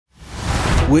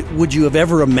Would you have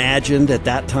ever imagined at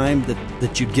that time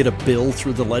that you'd get a bill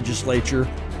through the legislature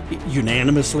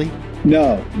unanimously?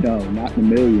 No, not in a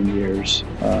million years.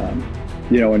 And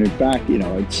in fact,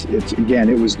 it's again,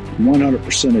 it was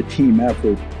 100% a team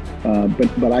effort.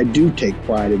 But I do take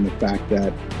pride in the fact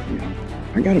that,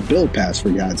 I got a bill passed, for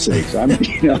God's sakes.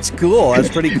 That's cool. That's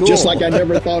pretty cool. Just like I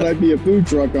never thought I'd be a food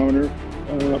truck owner.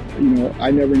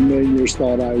 I never in a million years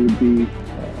thought I would be,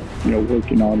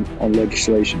 working on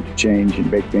legislation to change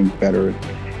and make things better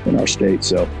in our state.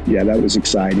 So, yeah, that was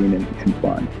exciting and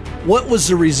fun. What was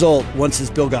the result once this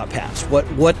bill got passed?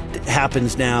 What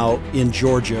happens now in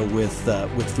Georgia with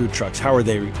food trucks? How are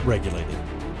they regulated?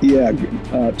 Yeah,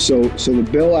 so the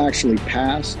bill actually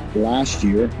passed last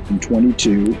year in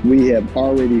 22. We have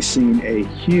already seen a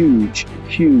huge,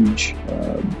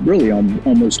 really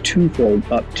almost twofold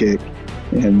uptick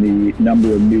in the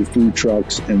number of new food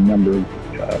trucks and number of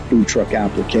food truck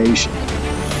applications.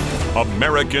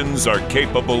 Americans are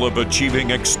capable of achieving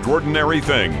extraordinary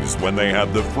things when they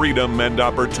have the freedom and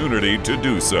opportunity to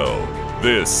do so.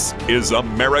 This is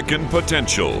American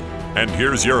Potential. And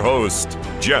here's your host,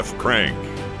 Jeff Crank.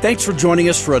 Thanks for joining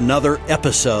us for another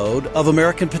episode of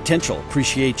American Potential.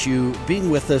 Appreciate you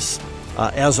being with us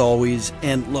as always.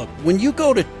 And look, when you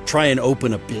go to try and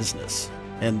open a business,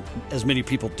 and as many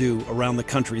people do around the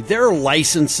country, there are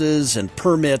licenses and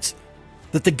permits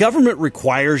that the government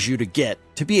requires you to get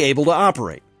to be able to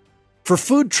operate. For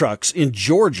food trucks in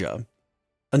Georgia,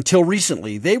 until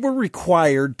recently, they were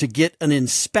required to get an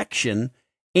inspection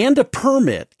and a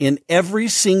permit in every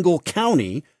single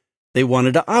county they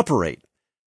wanted to operate.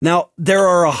 Now, there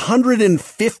are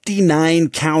 159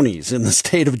 counties in the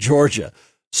state of Georgia.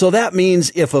 So that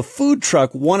means if a food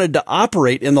truck wanted to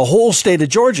operate in the whole state of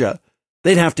Georgia,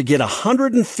 they'd have to get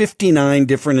 159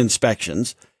 different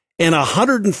inspections and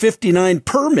 159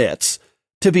 permits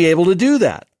to be able to do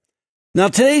that. Now,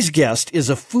 today's guest is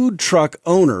a food truck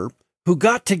owner who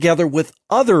got together with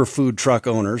other food truck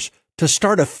owners to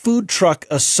start a food truck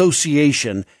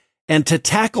association and to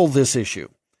tackle this issue.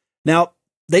 Now,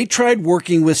 they tried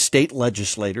working with state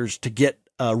legislators to get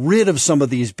rid of some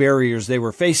of these barriers they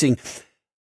were facing,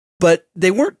 but they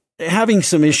weren't having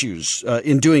some issues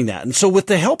in doing that. And so with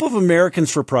the help of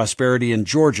Americans for Prosperity in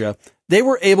Georgia, they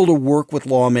were able to work with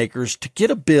lawmakers to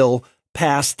get a bill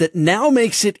passed that now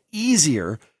makes it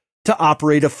easier to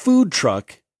operate a food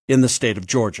truck in the state of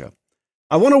Georgia.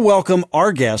 I want to welcome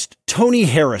our guest, Tony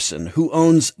Harrison, who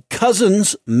owns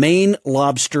Cousins Maine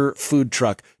Lobster Food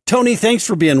Truck. Tony, thanks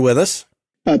for being with us.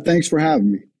 Thanks for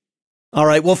having me. All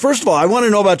right. Well, first of all, I want to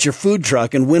know about your food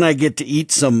truck and when I get to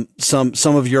eat some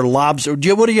of your lobster.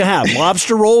 What do you have?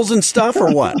 Lobster rolls and stuff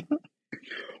or what?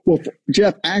 Well,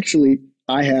 Jeff, actually,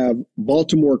 I have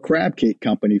Baltimore Crab Cake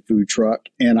Company food truck,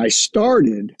 and I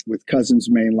started with Cousins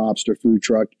Maine Lobster Food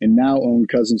Truck and now own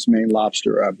Cousins Maine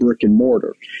Lobster brick and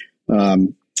mortar.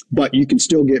 But you can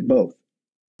still get both.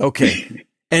 Okay.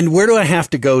 And where do I have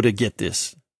to go to get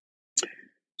this?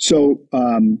 So,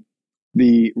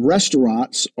 the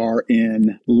restaurants are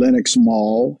in Lenox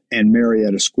Mall and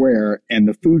Marietta Square, and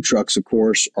the food trucks, of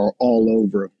course, are all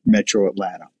over Metro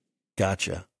Atlanta.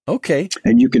 Gotcha. Okay.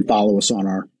 And you can follow us on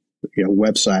our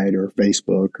website or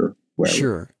Facebook or wherever.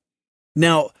 Sure.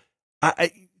 Now,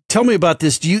 tell me about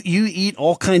this. Do you eat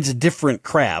all kinds of different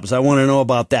crabs? I want to know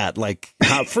about that. Like,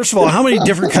 first of all, how many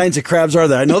different kinds of crabs are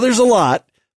there? I know there's a lot.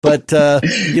 But,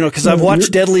 because I've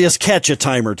watched Deadliest Catch a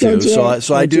time or two,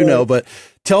 so I do know. But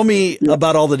tell me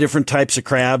about all the different types of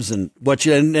crabs and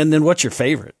and then what's your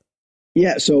favorite?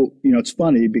 Yeah, so, it's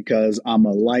funny because I'm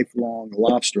a lifelong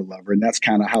lobster lover, and that's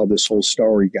kind of how this whole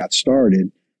story got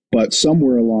started. But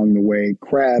somewhere along the way,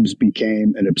 crabs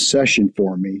became an obsession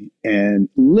for me. And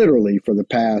literally for the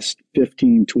past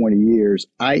 15, 20 years,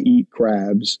 I eat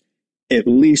crabs at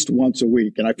least once a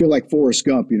week. And I feel like Forrest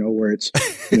Gump, where it's,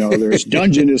 there's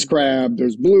Dungeness crab,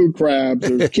 there's blue crab,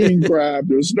 there's king crab,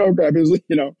 there's snow crab,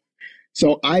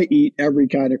 So I eat every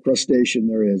kind of crustacean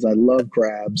there is. I love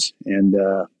crabs, and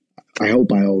I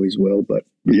hope I always will, but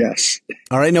yes.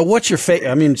 All right. Now, what's your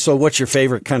what's your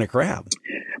favorite kind of crab?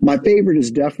 My favorite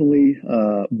is definitely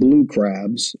blue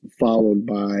crabs, followed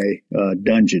by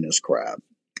Dungeness crab.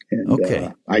 And okay.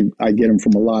 I get them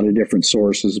from a lot of different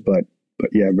sources, but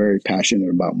yeah, very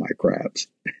passionate about my crabs.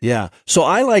 Yeah. So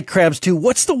I like crabs too.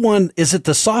 What's the one? Is it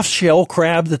the soft shell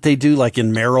crab that they do like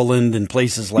in Maryland and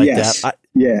places like that?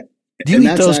 Yeah. Do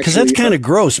you eat those? Because that's kind of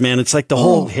gross, man. It's like the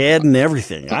whole head and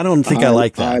everything. I don't think I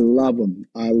like that. I love them.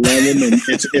 And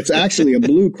it's actually a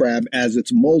blue crab as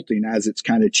it's molting, as it's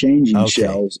kind of changing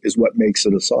shells is what makes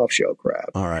it a soft shell crab.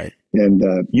 All right.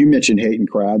 And you mentioned hating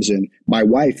crabs, and my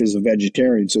wife is a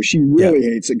vegetarian, so she really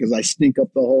hates it because I stink up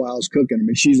the whole house cooking them,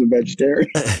 and she's a vegetarian.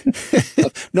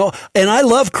 No, and I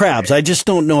love crabs. I just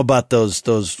don't know about those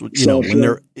when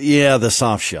they're the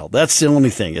soft shell. That's the only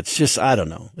thing. It's just I don't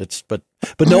know. But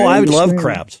no, I love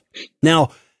crabs.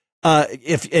 Now,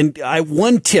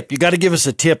 one tip, you got to give us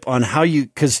a tip on how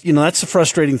because that's the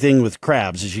frustrating thing with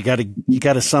crabs is you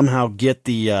got to somehow get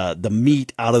the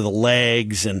meat out of the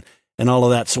legs and all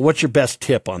of that. So what's your best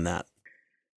tip on that?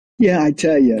 Yeah, I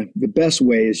tell you, the best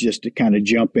way is just to kind of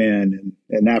jump in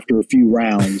and after a few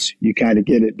rounds, you kind of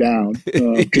get it down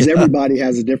because everybody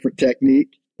has a different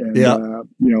technique. And,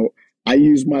 I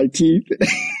use my teeth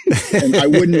and I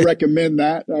wouldn't recommend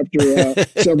that after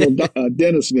several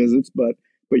dentist visits, but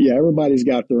yeah, everybody's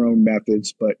got their own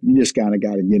methods, but you just kind of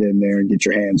got to get in there and get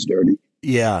your hands dirty.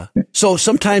 Yeah. So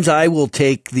sometimes I will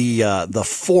take the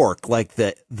fork, like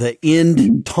the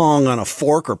end tongue on a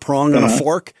fork or prong on a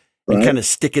fork, and kind of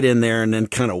stick it in there and then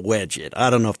kind of wedge it. I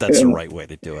don't know if that's the right way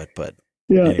to do it, but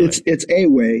anyway. It's a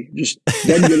way. Just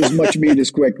doesn't get as much meat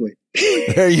as quickly.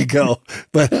 There you go.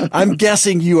 But I'm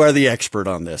guessing you are the expert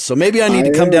on this, so maybe I need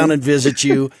to come down and visit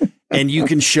you, and you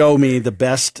can show me the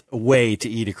best way to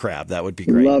eat a crab. That would be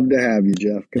great. Love to have you,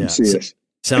 Jeff. Come see us.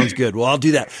 Sounds good. Well, I'll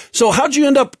do that. So how'd you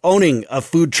end up owning a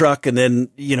food truck and then,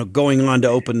 going on to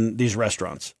open these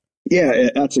restaurants? Yeah,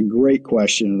 that's a great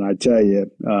question. And I tell you,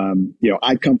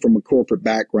 I come from a corporate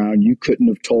background. You couldn't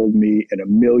have told me in a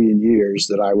million years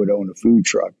that I would own a food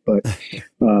truck. But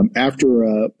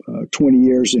after 20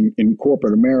 years in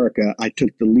corporate America, I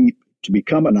took the leap to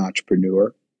become an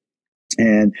entrepreneur.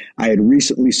 And I had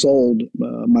recently sold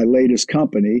my latest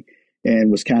company and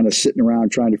was kind of sitting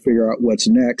around trying to figure out what's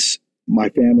next. My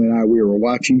family and I, we were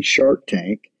watching Shark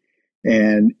Tank,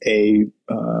 and a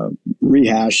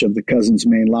rehash of the Cousin's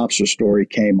Maine lobster story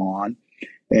came on.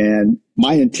 And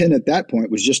my intent at that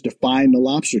point was just to find the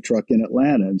lobster truck in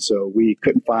Atlanta. And so we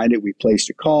couldn't find it. We placed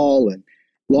a call, and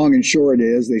long and short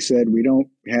is they said, we don't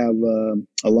have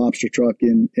a lobster truck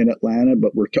in Atlanta,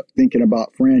 but we're thinking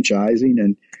about franchising.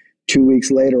 And 2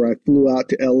 weeks later, I flew out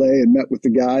to LA and met with the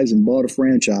guys and bought a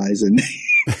franchise. And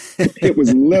it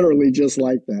was literally just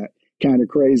like that. Kind of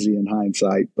crazy in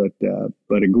hindsight, but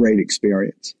a great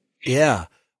experience. Yeah.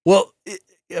 Well,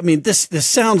 this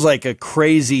sounds like a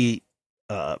crazy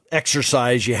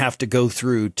exercise you have to go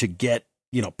through to get,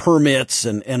 permits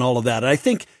and all of that. I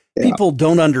think people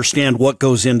don't understand what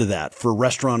goes into that for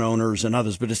restaurant owners and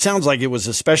others, but it sounds like it was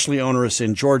especially onerous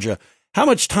in Georgia. How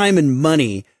much time and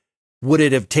money would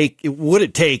it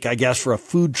take, I guess, for a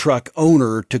food truck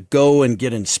owner to go and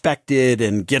get inspected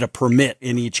and get a permit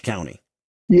in each county?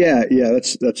 Yeah,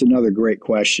 that's another great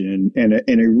question and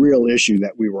a real issue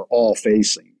that we were all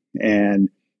facing. And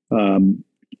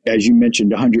as you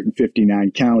mentioned,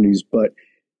 159 counties. But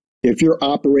if you're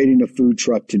operating a food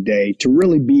truck today, to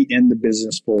really be in the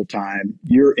business full time,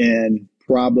 you're in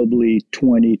probably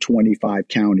 20, 25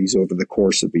 counties over the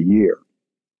course of a year.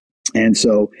 And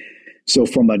so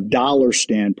from a dollar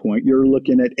standpoint, you're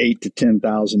looking at $8,000 to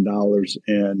 $10,000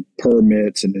 in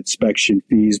permits and inspection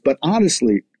fees. But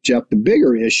honestly, Jeff, the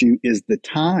bigger issue is the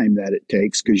time that it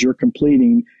takes because you're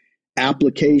completing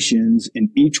applications in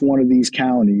each one of these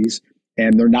counties,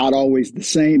 and they're not always the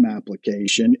same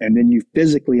application. And then you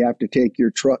physically have to take your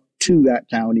truck to that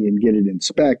county and get it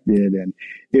inspected. And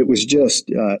it was just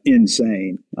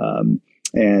insane.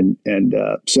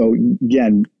 So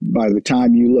again, by the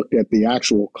time you looked at the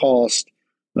actual cost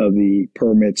of the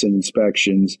permits and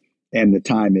inspections and the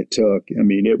time it took,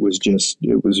 it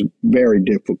was very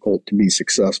difficult to be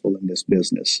successful in this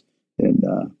business in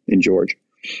Georgia.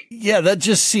 Yeah, that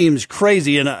just seems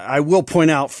crazy. And I will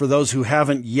point out for those who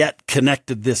haven't yet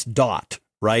connected this dot,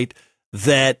 right,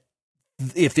 that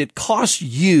if it costs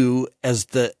you as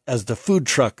the food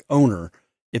truck owner,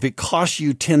 if it costs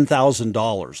you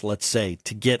 $10,000, let's say,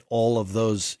 to get all of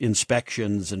those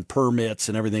inspections and permits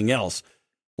and everything else,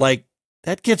 like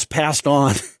that gets passed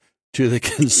on to the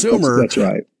consumer. That's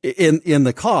right. In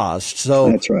the cost.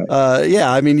 So that's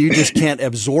right. You just can't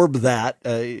absorb that.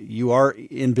 You are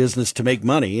in business to make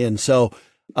money. And so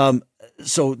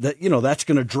that, that's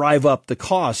going to drive up the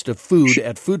cost of food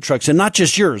at food trucks, and not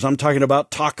just yours. I'm talking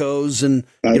about tacos and,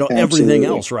 everything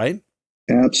else, right?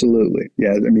 Absolutely.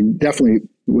 Yeah. Definitely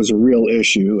was a real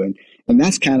issue. And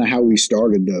that's kind of how we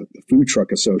started the Food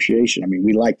Truck Association.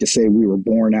 We like to say we were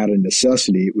born out of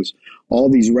necessity. It was all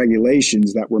these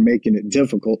regulations that were making it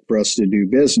difficult for us to do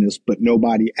business, but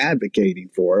nobody advocating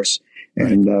for us.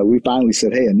 And we finally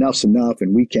said, hey, enough's enough.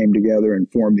 And we came together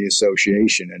and formed the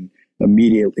association and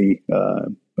immediately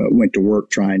went to work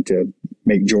trying to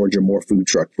make Georgia more food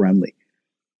truck friendly.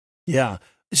 Yeah.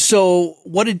 So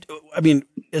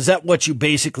is that what you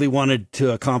basically wanted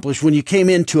to accomplish when you came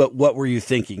into it? What were you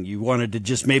thinking? You wanted to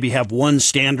just maybe have one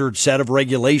standard set of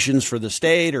regulations for the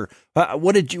state, or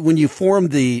when you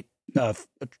formed the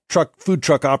food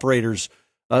truck operators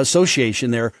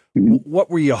association there, what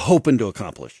were you hoping to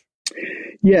accomplish?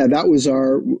 Yeah,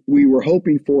 we were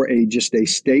hoping for just a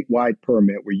statewide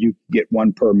permit where you get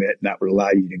one permit and that would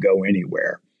allow you to go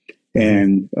anywhere.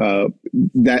 And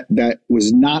that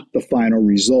was not the final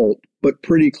result, but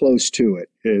pretty close to it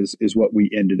is what we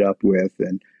ended up with.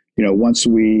 And, once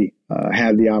we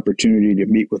had the opportunity to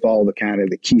meet with all the kind of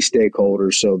the key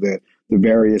stakeholders, so the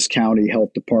various county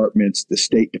health departments, the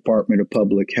State Department of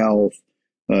Public Health,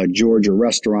 Georgia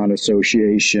Restaurant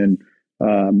Association,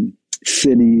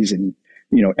 cities, and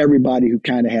everybody who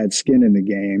kind of had skin in the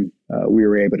game, we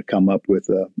were able to come up with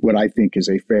what I think is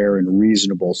a fair and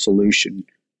reasonable solution,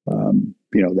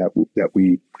 that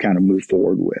we kind of move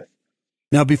forward with.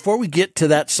 Now, before we get to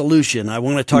that solution, I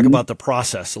want to talk about the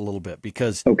process a little bit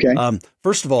because,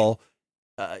 first of all,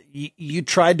 you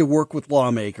tried to work with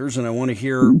lawmakers, and I want to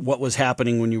hear what was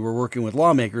happening when you were working with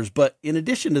lawmakers. But in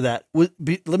addition to that,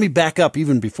 let me back up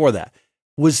even before that.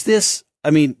 Was this,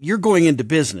 you're going into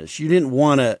business. You didn't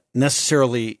want to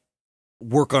necessarily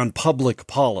work on public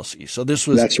policy. So this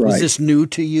was, That's right. Was this new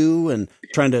to you and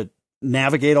trying to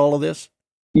navigate all of this?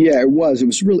 Yeah, it was. It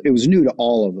was new to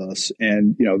all of us.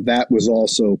 And, that was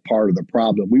also part of the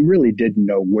problem. We really didn't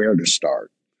know where to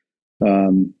start.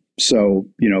 So,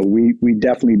 we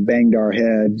definitely banged our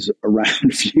heads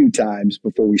around a few times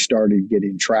before we started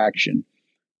getting traction.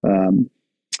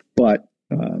 But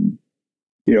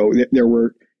there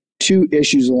were two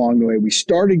issues along the way. We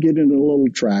started getting a little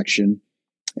traction,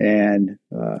 and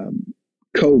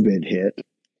COVID hit.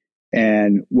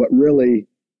 And what really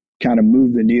kind of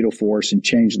moved the needle for us and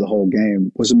changed the whole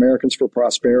game was Americans for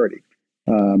Prosperity.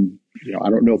 I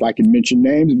don't know if I can mention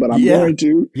names, but I'm going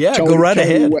to. Yeah, go right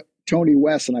ahead. Tony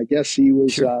West, and I guess he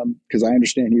was, because I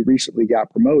understand he recently got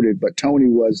promoted, but Tony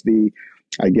was the,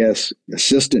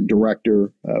 assistant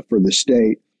director for the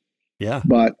state. Yeah.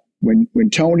 But when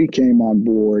Tony came on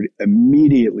board,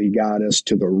 immediately got us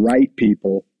to the right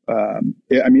people.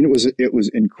 It was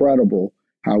incredible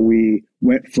how we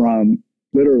went from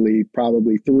literally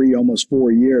probably 3, almost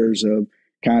 4 years of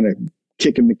kind of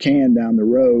kicking the can down the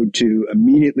road to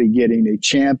immediately getting a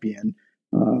champion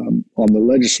on the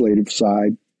legislative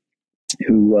side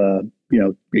who,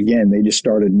 again, they just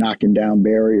started knocking down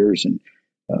barriers, and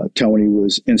Tony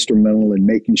was instrumental in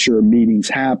making sure meetings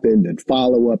happened and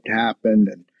follow-up happened.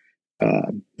 And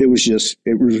it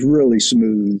was really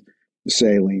smooth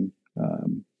sailing,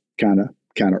 kind of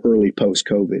early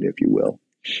post-COVID, if you will.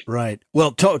 Right.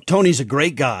 Well, Tony's a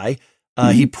great guy.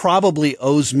 He probably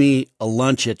owes me a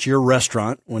lunch at your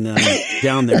restaurant when I'm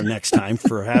down there next time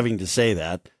for having to say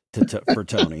that for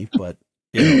Tony. But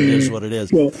it is what it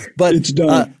is. Well, but it's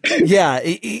done.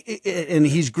 And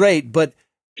he's great. But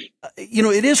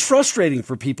it is frustrating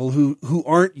for people who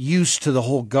aren't used to the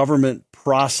whole government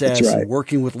process and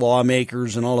working with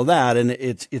lawmakers and all of that. And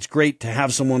it's great to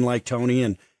have someone like Tony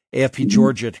and AFP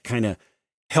Georgia to kind of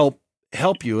help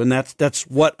you, and that's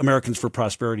what Americans for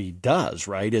Prosperity does,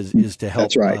 right? Is to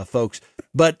help folks.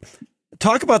 But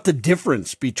talk about the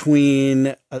difference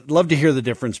between. I'd love to hear the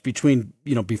difference between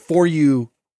before you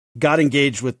got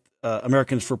engaged with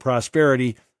Americans for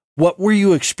Prosperity. What were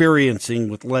you experiencing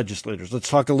with legislators? Let's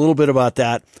talk a little bit about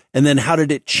that, and then how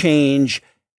did it change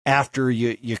after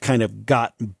you kind of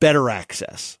got better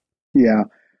access? Yeah.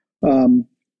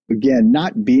 Again,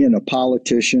 not being a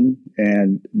politician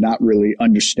and not really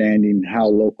understanding how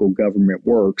local government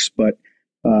works, but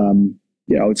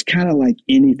it's kind of like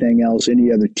anything else,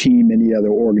 any other team, any other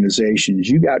organizations.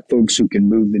 You got folks who can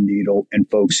move the needle and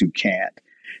folks who can't.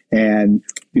 And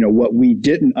what we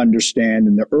didn't understand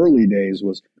in the early days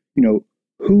was,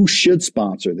 who should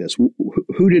sponsor this?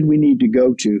 Who did we need to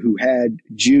go to who had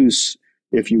juice,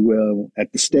 if you will,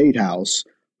 at the State House,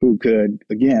 who could,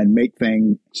 again, make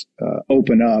things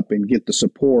open up and get the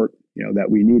support,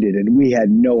 that we needed. And we had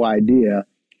no idea,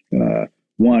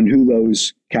 one, who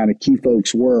those kind of key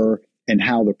folks were and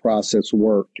how the process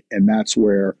worked. And that's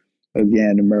where,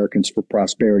 again, Americans for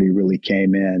Prosperity really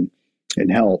came in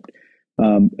and helped.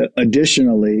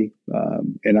 Additionally,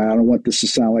 and I don't want this to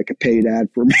sound like a paid ad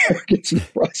for Americans for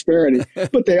Prosperity,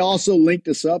 but they also linked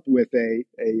us up with the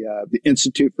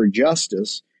Institute for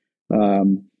Justice,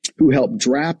 who helped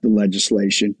draft the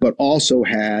legislation, but also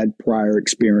had prior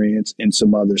experience in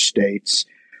some other states.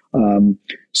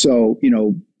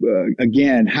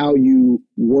 Again, how you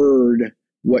word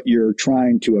what you're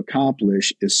trying to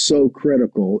accomplish is so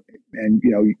critical. And,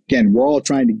 again, we're all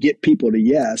trying to get people to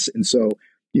yes. And so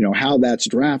how that's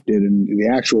drafted and the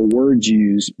actual words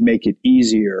used make it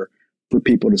easier for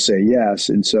people to say yes.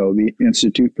 And so the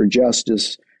Institute for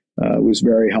Justice was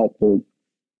very helpful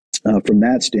from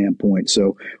that standpoint.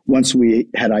 So once we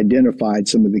had identified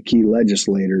some of the key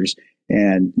legislators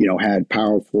and, had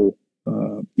powerful,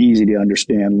 easy to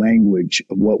understand language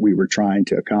of what we were trying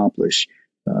to accomplish,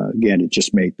 again, it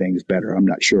just made things better. I'm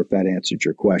not sure if that answered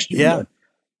your question. Yeah. But.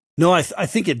 No, I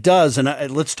think it does. And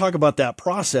let's talk about that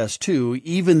process too.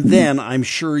 Even then, I'm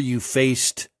sure you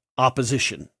faced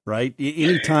opposition, right?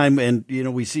 Anytime, and,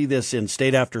 we see this in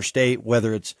state after state,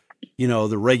 whether it's,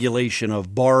 the regulation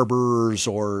of barbers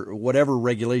or whatever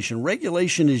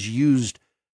regulation is used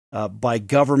by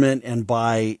government and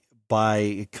by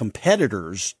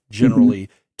competitors generally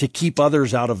to keep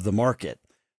others out of the market.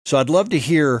 So I'd love to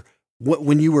hear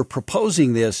when you were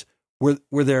proposing this,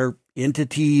 were there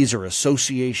entities or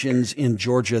associations in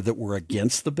Georgia that were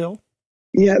against the bill?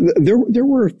 Yeah, there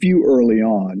were a few early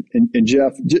on, and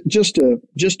Jeff, just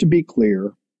to be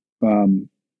clear,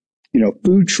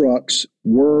 food trucks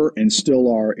were and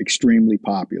still are extremely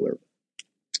popular.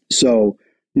 So,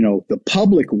 the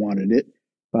public wanted it.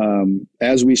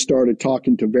 As we started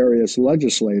talking to various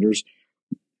legislators,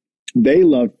 they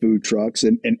loved food trucks,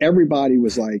 and everybody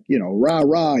was like, rah,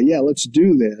 rah, yeah, let's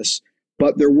do this.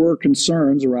 But there were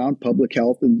concerns around public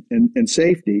health and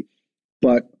safety.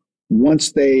 But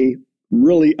once they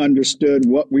really understood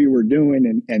what we were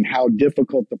doing and how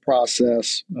difficult the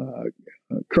process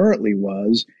currently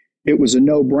was, it was a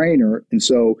no-brainer. And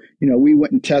so, we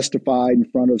went and testified in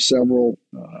front of several,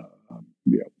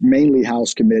 mainly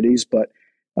House committees. But,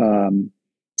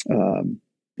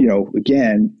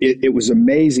 again, it was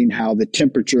amazing how the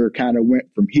temperature kind of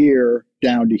went from here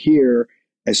down to here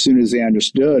as soon as they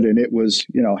understood. And it was,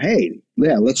 hey,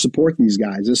 yeah, let's support these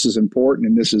guys. This is important.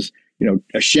 And this is,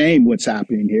 a shame what's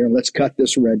happening here. Let's cut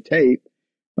this red tape.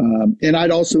 And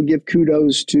I'd also give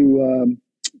kudos to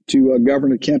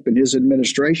Governor Kemp and his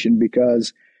administration,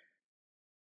 because,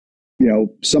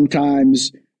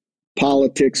 sometimes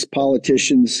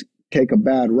politicians take a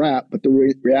bad rap, but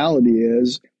the reality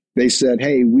is they said,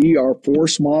 hey, we are for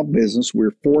small business.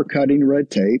 We're for cutting red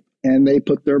tape. And they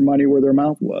put their money where their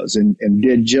mouth was and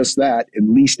did just that, at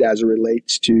least as it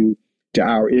relates to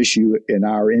our issue in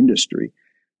our industry.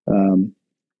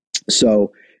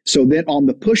 So then on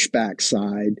the pushback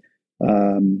side,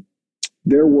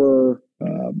 there were,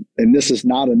 and this is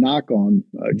not a knock on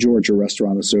Georgia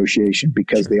Restaurant Association,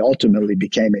 because they ultimately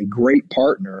became a great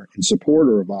partner and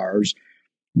supporter of ours.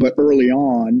 But early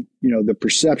on, the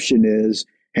perception is,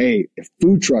 hey, if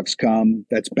food trucks come,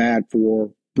 that's bad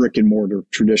for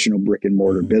traditional brick and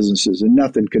mortar businesses. And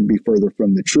nothing could be further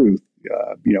from the truth.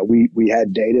 We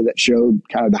had data that showed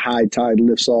kind of the high tide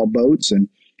lifts all boats, and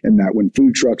that when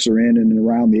food trucks are in and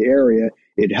around the area,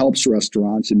 it helps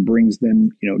restaurants and brings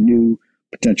them, new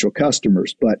potential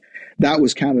customers. But that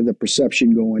was kind of the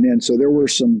perception going in. So there were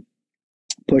some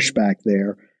pushback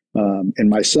there. And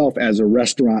myself as a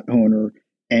restaurant owner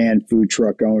and food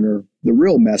truck owner, the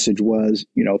real message was,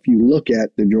 if you look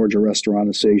at the Georgia Restaurant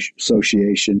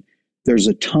Association, there's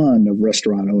a ton of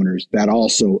restaurant owners that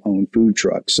also own food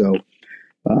trucks. So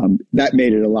that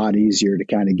made it a lot easier to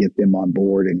kind of get them on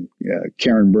board. And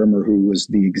Karen Brimmer, who was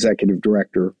the executive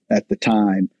director at the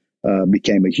time,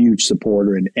 became a huge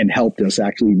supporter and helped us,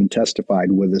 actually even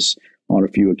testified with us on a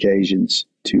few occasions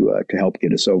to help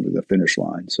get us over the finish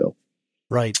line. So,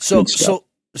 right.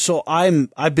 So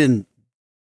I've been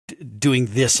doing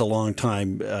this a long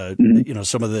time,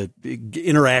 some of the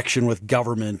interaction with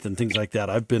government and things like that.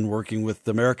 I've been working with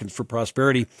Americans for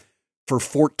Prosperity for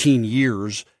 14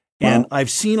 years. And I've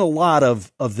seen a lot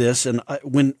of this. And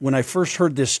when I first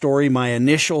heard this story, my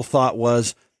initial thought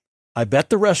was, I bet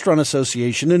the Restaurant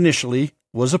Association initially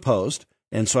was opposed.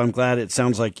 And so I'm glad it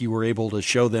sounds like you were able to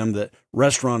show them that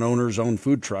restaurant owners own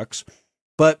food trucks.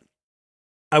 But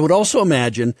I would also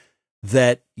imagine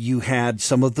that you had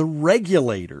some of the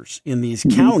regulators in these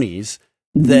counties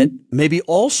that maybe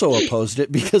also opposed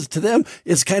it, because to them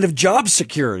it's kind of job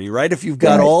security, right? If you've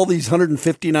got all these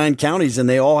 159 counties and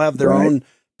they all have their own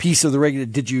piece of the regular.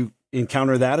 Did you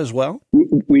encounter that as well?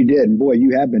 We did. And boy,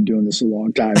 you have been doing this a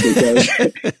long time, because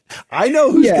I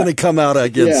know who's going to come out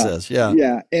against this. Yeah.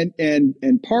 Yeah.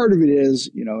 And part of it is,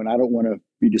 and I don't want to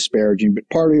be disparaging, but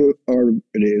part of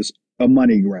it is a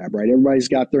money grab, right? Everybody's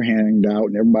got their hand out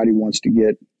and everybody wants to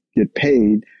get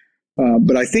paid.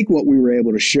 But I think what we were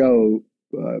able to show,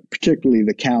 particularly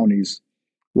the counties,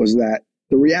 was that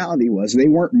the reality was they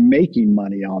weren't making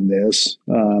money on this.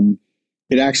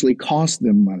 It actually cost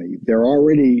them money. They're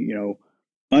already,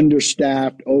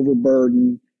 understaffed,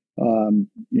 overburdened.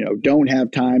 don't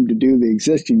have time to do the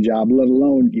existing job, let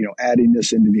alone, adding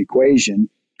this into the equation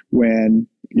when,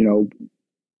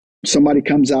 somebody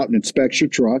comes out and inspects your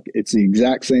truck. It's the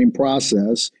exact same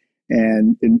process.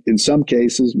 And in some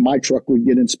cases, my truck would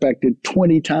get inspected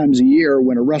 20 times a year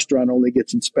when a restaurant only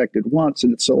gets inspected once.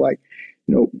 And it's so like,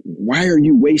 why are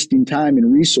you wasting time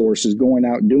and resources going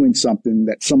out and doing something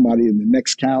that somebody in the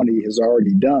next county has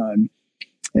already done?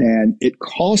 And it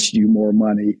costs you more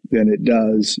money than it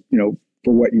does,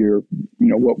 for what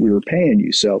what we were paying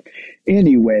you. So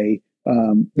anyway,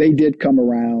 they did come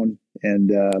around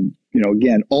and,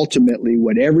 again, ultimately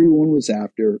what everyone was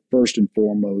after first and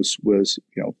foremost was,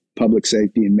 public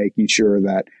safety and making sure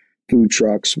that food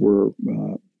trucks were,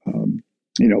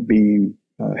 being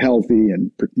healthy and,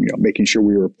 making sure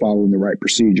we were following the right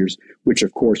procedures, which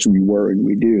of course we were and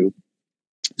we do.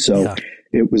 So Yeah.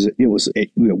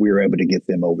 we were able to get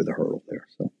them over the hurdle there.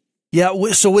 So. Yeah.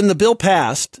 So when the bill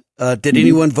passed, did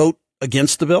anyone vote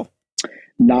against the bill?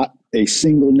 Not a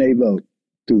single nay vote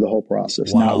through the whole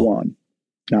process. Wow.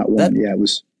 Not one. It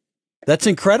was. That's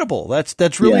incredible.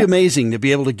 That's really amazing to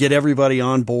be able to get everybody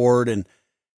on board.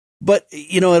 But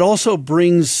it also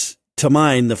brings to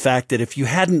mind the fact that if you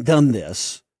hadn't done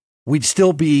this, we'd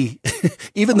still be,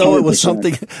 even though it was 100%.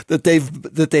 something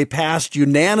that they passed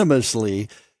unanimously,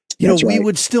 That's we right.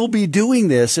 would still be doing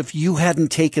this if you hadn't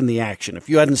taken the action, if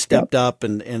you hadn't stepped up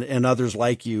and others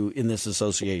like you in this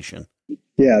association.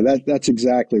 Yeah, that's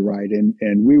exactly right.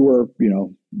 And we were,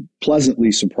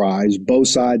 pleasantly surprised. Both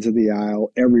sides of the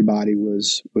aisle, everybody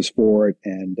was for it,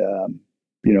 and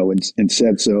and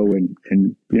said so,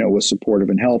 and was supportive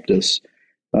and helped us.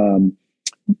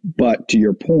 But to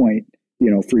your point,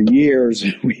 for years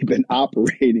we've been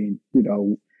operating,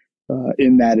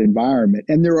 in that environment,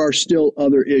 and there are still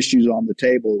other issues on the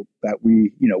table that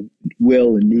we,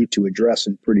 will and need to address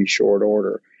in pretty short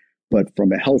order. But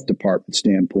from a health department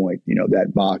standpoint,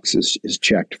 that box is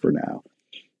checked for now.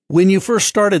 When you first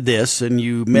started this and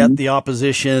you met the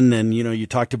opposition and, you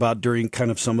talked about during kind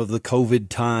of some of the COVID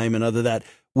time and other that,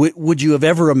 would you have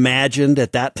ever imagined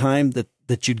at that time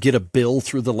that you'd get a bill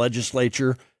through the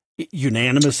legislature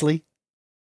unanimously?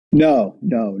 No,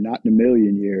 not in a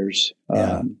million years.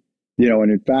 Yeah.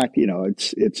 And in fact,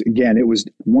 it's again, it was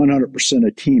 100%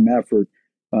 a team effort.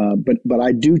 But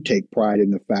I do take pride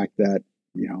in the fact that,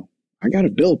 I got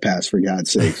a bill passed, for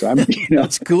God's sakes. I'm,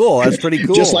 That's cool. That's pretty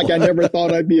cool. Just like I never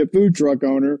thought I'd be a food truck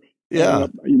owner. Yeah.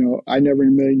 I never in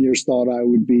a million years thought I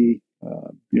would be,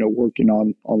 working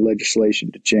on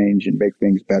legislation to change and make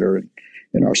things better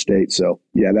in our state. So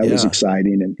yeah, that was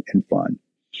exciting and fun.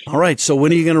 All right. So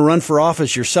when are you going to run for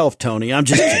office yourself, Tony? I'm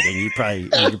just kidding.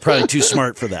 You're probably too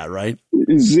smart for that, right?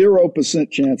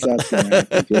 0% chance that's going to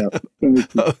happen.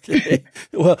 Yeah. Okay.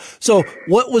 Well, so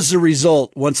what was the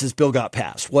result once this bill got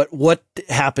passed? What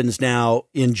happens now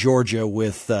in Georgia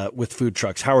with food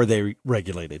trucks? How are they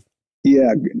regulated?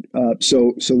 Yeah.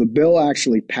 So the bill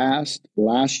actually passed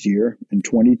last year in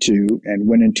 22 and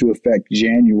went into effect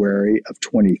January of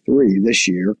 23 this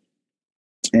year.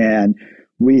 And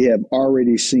we have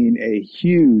already seen a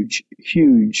huge,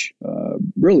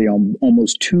 really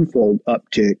almost twofold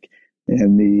uptick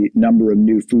in the number of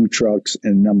new food trucks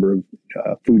and number of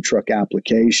food truck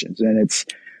applications. And it's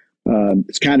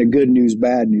kind of good news,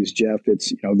 bad news, Jeff. It's,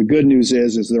 the good news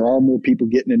is there are more people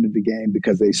getting into the game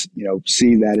because they,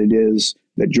 see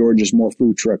that Georgia's more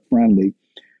food truck friendly.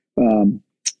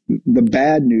 The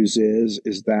bad news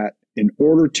is that in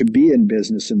order to be in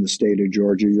business in the state of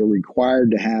Georgia, you're required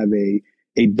to have a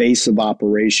base of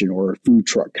operation or a food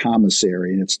truck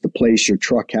commissary. And it's the place your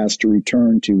truck has to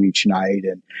return to each night.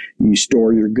 And you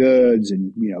store your goods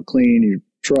and, clean your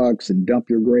trucks and dump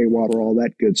your gray water, all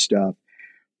that good stuff.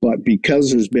 But because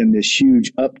there's been this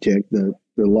huge uptick, the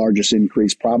largest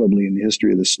increase probably in the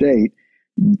history of the state,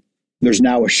 there's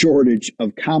now a shortage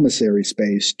of commissary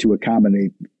space to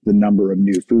accommodate the number of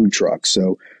new food trucks.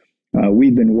 So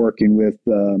we've been working with,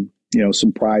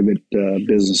 some private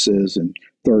businesses and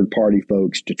third-party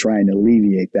folks to try and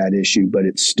alleviate that issue, but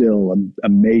it's still a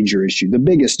major issue. The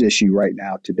biggest issue right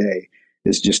now today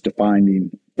is just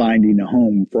finding a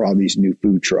home for all these new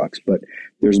food trucks. But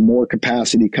there's more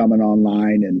capacity coming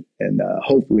online, and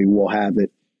hopefully we'll have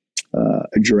it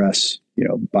addressed,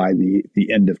 by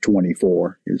the end of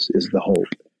 24 is the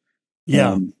hope.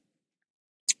 Yeah.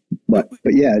 But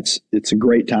yeah, it's a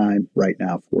great time right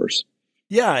now for us.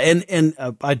 Yeah, and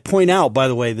I'd point out, by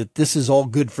the way, that this is all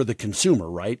good for the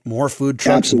consumer, right? More food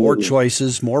trucks, Absolutely. more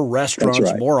choices, more restaurants,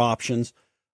 That's right. more options.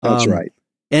 That's right.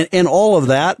 And all of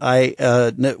that,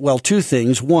 two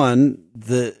things. One,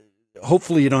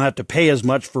 hopefully you don't have to pay as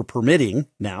much for permitting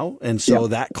now. And so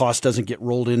that cost doesn't get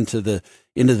rolled into the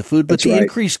food, but the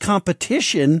increased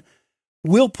competition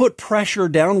will put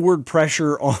downward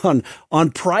pressure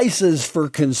on prices for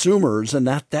consumers. And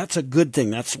that's a good thing.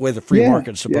 That's the way the free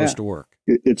market is supposed to work.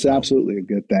 It's absolutely a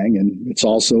good thing. And it's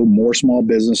also more small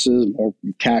businesses, more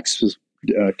taxes,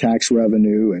 tax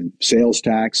revenue and sales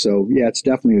tax. So it's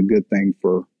definitely a good thing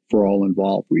for all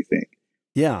involved, we think.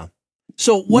 Yeah.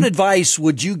 So what advice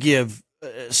would you give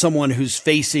someone who's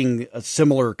facing a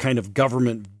similar kind of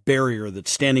government barrier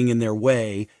that's standing in their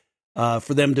way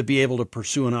for them to be able to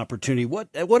pursue an opportunity? What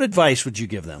advice would you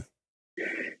give them?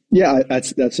 Yeah,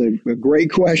 that's a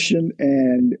great question.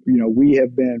 And, we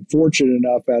have been fortunate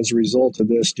enough as a result of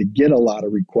this to get a lot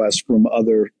of requests from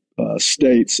other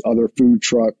states, other food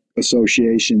truck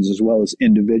associations, as well as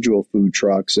individual food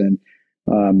trucks. And,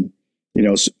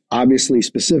 obviously,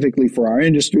 specifically for our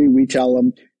industry, we tell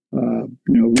them,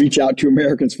 reach out to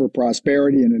Americans for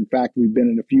Prosperity. And in fact, we've been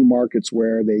in a few markets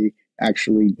where they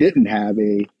actually didn't have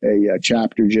a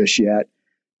chapter just yet.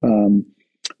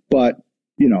 But,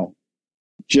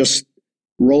 just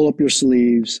roll up your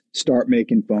sleeves, start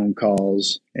making phone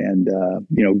calls, and,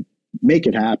 make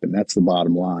it happen. That's the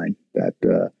bottom line. That,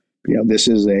 this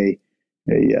is a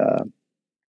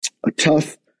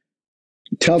tough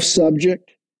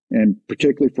subject, and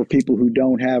particularly for people who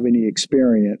don't have any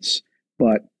experience,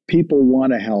 but people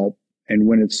want to help. And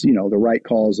when it's, the right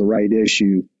call is the right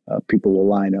issue, people will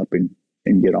line up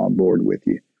and get on board with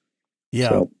you. Yeah.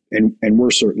 So, and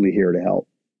we're certainly here to help.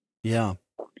 Yeah.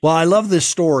 Well, I love this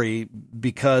story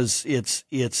because it's,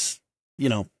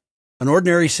 an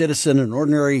ordinary citizen, an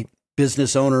ordinary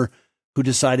business owner who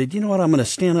decided, I'm going to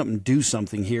stand up and do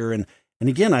something here. And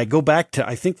again, I go back to,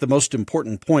 I think the most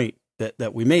important point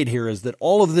that we made here is that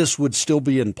all of this would still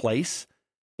be in place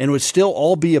and would still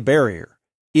all be a barrier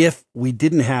if we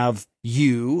didn't have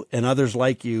you and others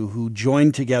like you who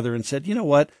joined together and said,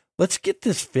 let's get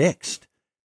this fixed.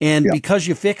 And because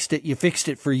you fixed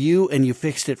it for you, and you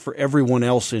fixed it for everyone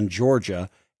else in Georgia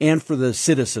and for the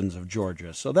citizens of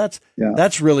Georgia. So that's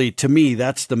really, to me,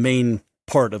 that's the main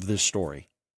part of this story.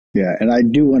 Yeah. And I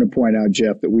do want to point out,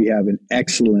 Jeff, that we have an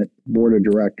excellent board of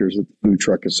directors at the Food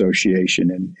Truck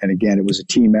Association. And again, it was a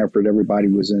team effort. Everybody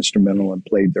was instrumental and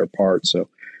played their part. So,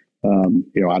 I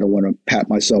don't want to pat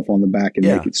myself on the back and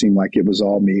make it seem like it was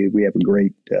all me. We have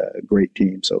a great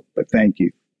team. So, but thank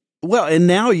you. Well, and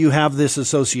now you have this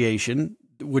association,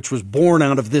 which was born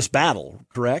out of this battle,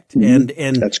 correct? Mm-hmm.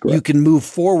 And that's correct. You can move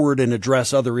forward and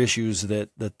address other issues that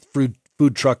the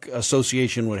Food Truck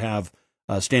Association would have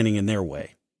standing in their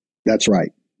way. That's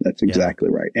right. That's exactly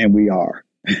right. And we are.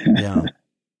 Yeah.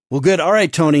 Well, good. All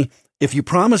right, Tony, if you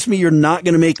promise me you're not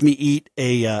going to make me eat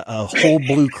a whole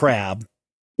blue crab,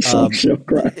 soft shell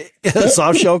crab.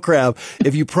 Soft shell crab.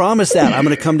 If you promise that, I'm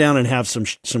going to come down and have some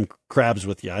crabs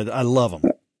with you. I love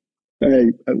them.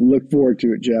 Hey, I look forward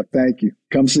to it, Jeff. Thank you.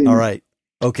 Come see me. All right.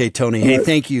 Okay, Tony. Hey,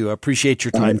 thank you. I appreciate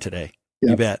your time today.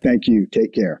 Yeah, you bet. Thank you.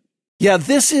 Take care. Yeah,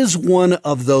 this is one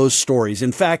of those stories.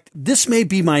 In fact, this may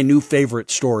be my new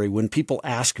favorite story when people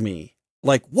ask me,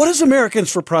 like, what does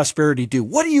Americans for Prosperity do?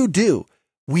 What do?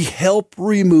 We help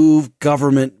remove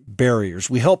government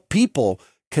barriers. We help people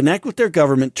connect with their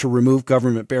government to remove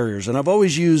government barriers. And I've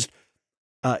always used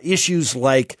issues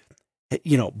like,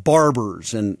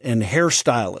 barbers and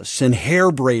hairstylists and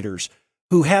hair braiders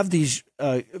who have these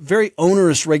very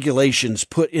onerous regulations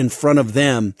put in front of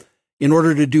them in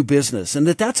order to do business. And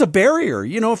that's a barrier.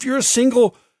 If you're a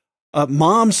single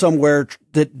mom somewhere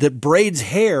that braids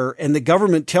hair and the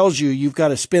government tells you you've got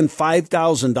to spend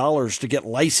 $5,000 to get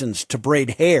licensed to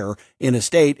braid hair in a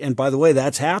state, and by the way,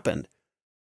 that's happened.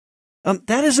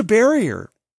 That is a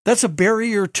barrier. That's a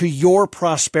barrier to your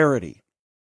prosperity.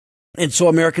 And so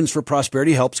Americans for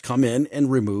Prosperity helps come in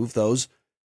and remove those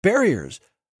barriers.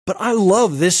 But I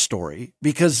love this story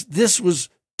because this was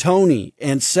Tony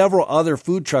and several other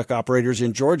food truck operators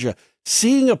in Georgia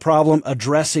seeing a problem,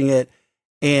 addressing it,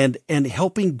 and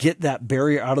helping get that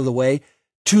barrier out of the way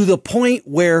to the point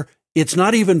where it's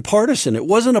not even partisan. It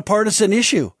wasn't a partisan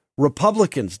issue.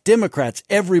 Republicans, Democrats,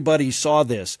 everybody saw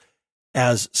this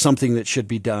as something that should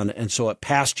be done. And so it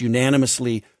passed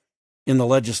unanimously in the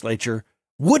legislature.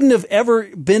 Wouldn't have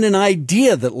ever been an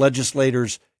idea that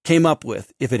legislators came up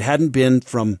with if it hadn't been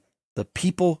from the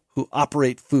people who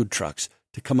operate food trucks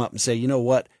to come up and say, you know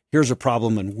what, here's a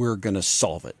problem and we're going to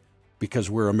solve it because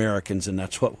we're Americans and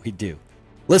that's what we do.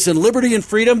 Listen, liberty and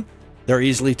freedom, they're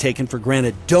easily taken for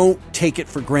granted. Don't take it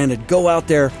for granted. Go out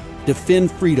there,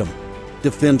 defend freedom,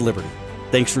 defend liberty.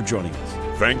 Thanks for joining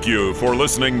us. Thank you for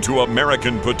listening to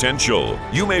American Potential.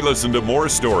 You may listen to more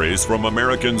stories from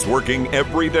Americans working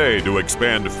every day to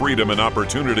expand freedom and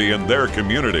opportunity in their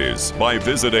communities by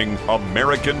visiting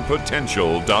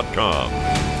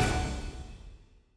AmericanPotential.com.